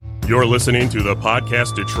You're listening to the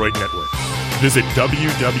Podcast Detroit Network. Visit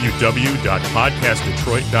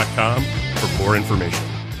www.podcastdetroit.com for more information.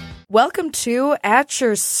 Welcome to At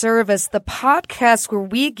Your Service, the podcast where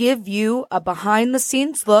we give you a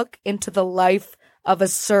behind-the-scenes look into the life of a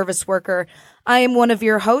service worker. I am one of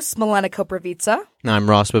your hosts, Milena Koprivica. I'm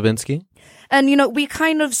Ross Babinski. And, we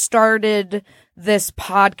kind of started this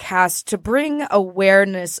podcast to bring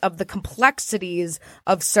awareness of the complexities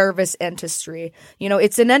of service industry.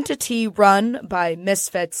 It's an entity run by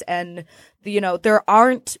misfits, and, there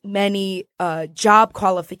aren't many job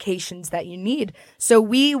qualifications that you need. So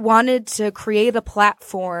we wanted to create a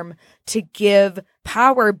platform to give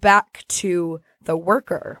power back to the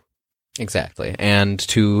worker. Exactly. And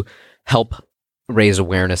to help raise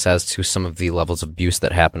awareness as to some of the levels of abuse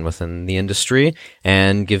that happen within the industry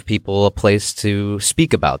and give people a place to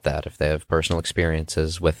speak about that if they have personal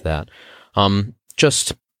experiences with that.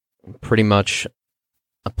 Just pretty much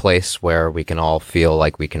a place where we can all feel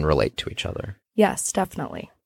like we can relate to each other. Yes, definitely.